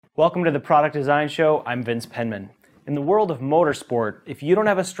Welcome to the Product Design Show. I'm Vince Penman. In the world of motorsport, if you don't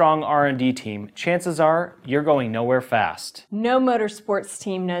have a strong R&D team, chances are you're going nowhere fast. No motorsports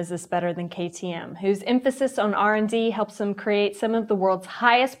team knows this better than KTM, whose emphasis on R&D helps them create some of the world's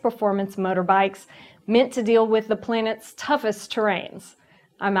highest performance motorbikes meant to deal with the planet's toughest terrains.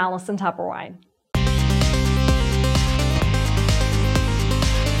 I'm Allison Topperwine.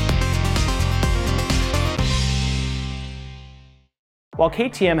 While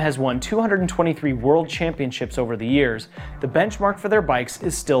KTM has won 223 world championships over the years, the benchmark for their bikes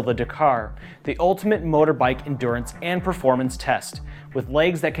is still the Dakar, the ultimate motorbike endurance and performance test. With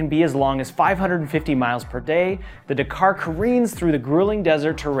legs that can be as long as 550 miles per day, the Dakar careens through the grueling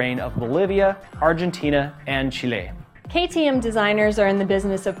desert terrain of Bolivia, Argentina, and Chile. KTM designers are in the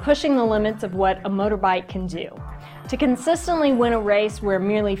business of pushing the limits of what a motorbike can do. To consistently win a race where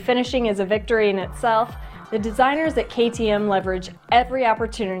merely finishing is a victory in itself, the designers at KTM leverage every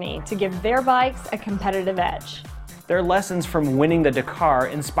opportunity to give their bikes a competitive edge. Their lessons from winning the Dakar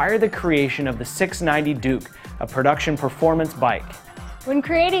inspired the creation of the 690 Duke, a production performance bike. When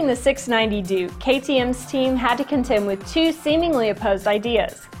creating the 690 Duke, KTM's team had to contend with two seemingly opposed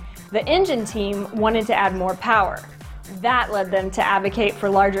ideas. The engine team wanted to add more power. That led them to advocate for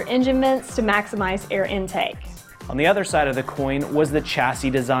larger engine vents to maximize air intake. On the other side of the coin was the chassis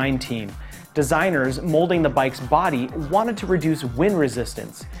design team. Designers molding the bike's body wanted to reduce wind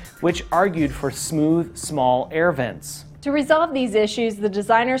resistance, which argued for smooth, small air vents. To resolve these issues, the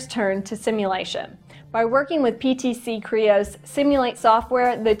designers turned to simulation. By working with PTC Creo's Simulate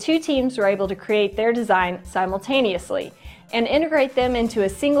software, the two teams were able to create their design simultaneously and integrate them into a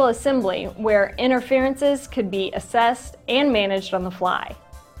single assembly where interferences could be assessed and managed on the fly.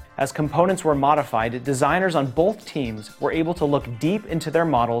 As components were modified, designers on both teams were able to look deep into their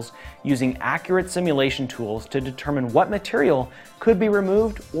models using accurate simulation tools to determine what material could be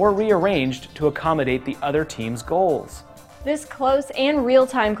removed or rearranged to accommodate the other team's goals. This close and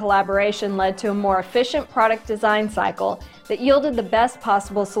real-time collaboration led to a more efficient product design cycle that yielded the best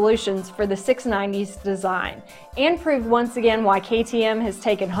possible solutions for the 690's design and proved once again why KTM has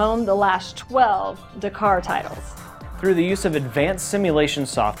taken home the last 12 Dakar titles. Through the use of advanced simulation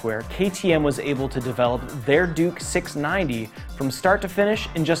software, KTM was able to develop their Duke 690 from start to finish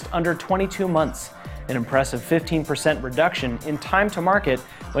in just under 22 months, an impressive 15% reduction in time to market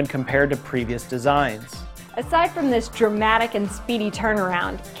when compared to previous designs. Aside from this dramatic and speedy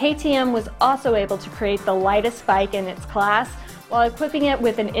turnaround, KTM was also able to create the lightest bike in its class while equipping it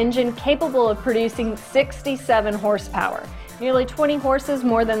with an engine capable of producing 67 horsepower, nearly 20 horses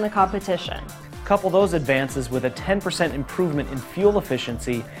more than the competition. Couple those advances with a 10% improvement in fuel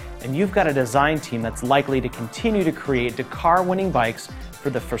efficiency, and you've got a design team that's likely to continue to create Dakar-winning bikes for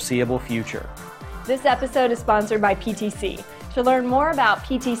the foreseeable future. This episode is sponsored by PTC. To learn more about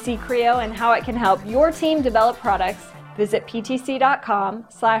PTC Creo and how it can help your team develop products, visit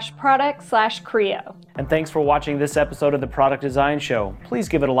ptc.com/product/Creo. And thanks for watching this episode of the Product Design Show. Please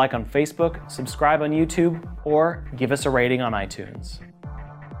give it a like on Facebook, subscribe on YouTube, or give us a rating on iTunes.